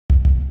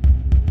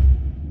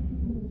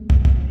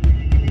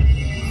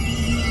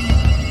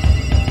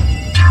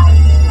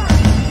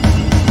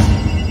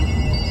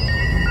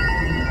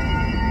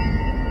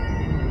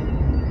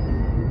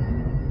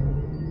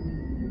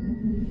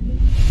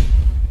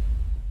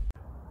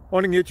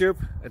Morning YouTube,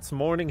 it's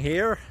morning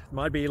here. It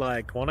might be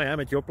like 1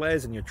 a.m. at your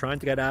place and you're trying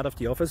to get out of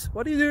the office.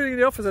 What are you doing in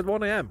the office at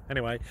 1 a.m.?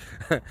 Anyway,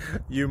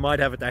 you might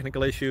have a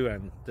technical issue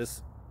and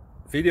this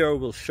video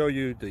will show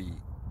you the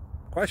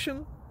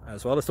question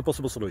as well as the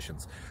possible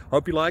solutions.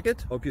 Hope you like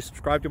it, hope you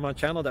subscribe to my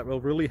channel. That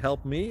will really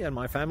help me and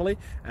my family,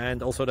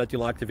 and also that you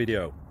like the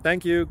video.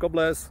 Thank you, God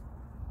bless.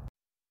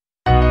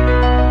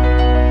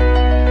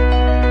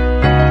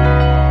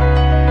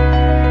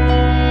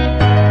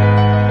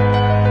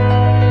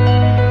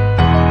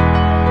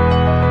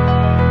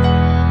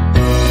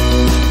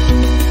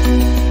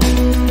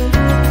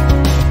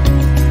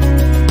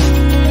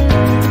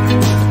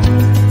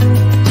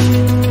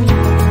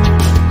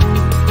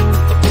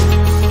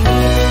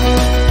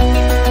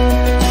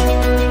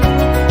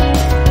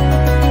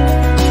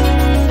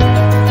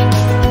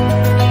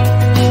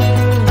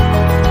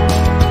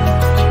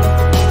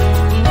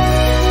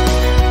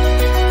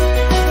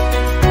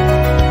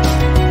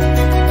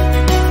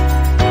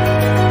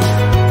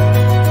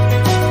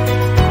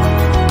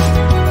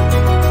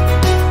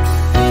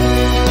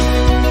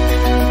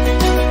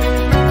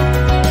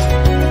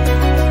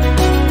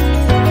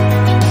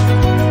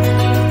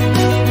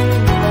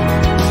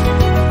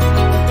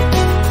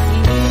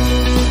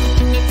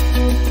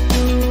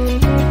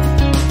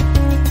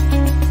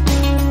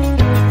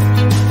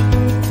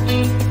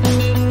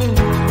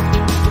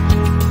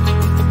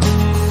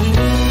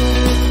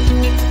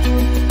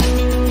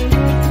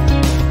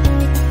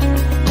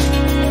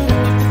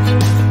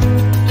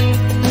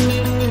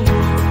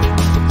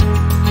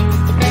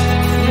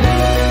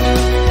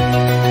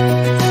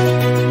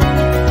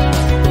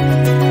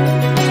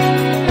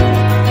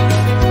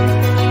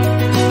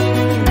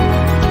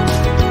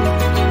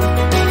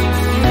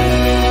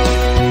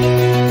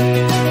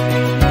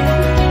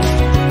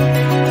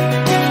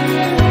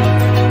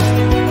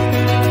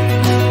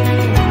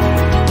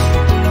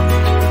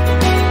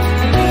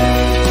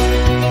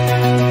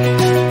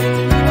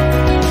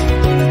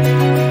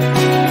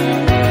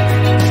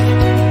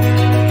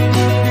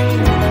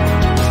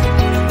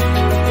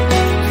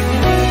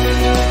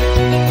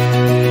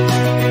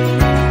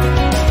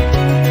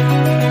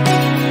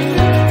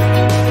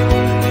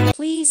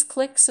 Please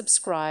click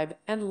subscribe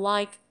and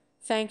like.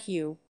 Thank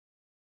you.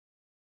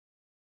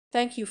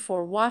 Thank you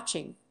for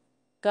watching.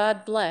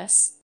 God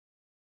bless.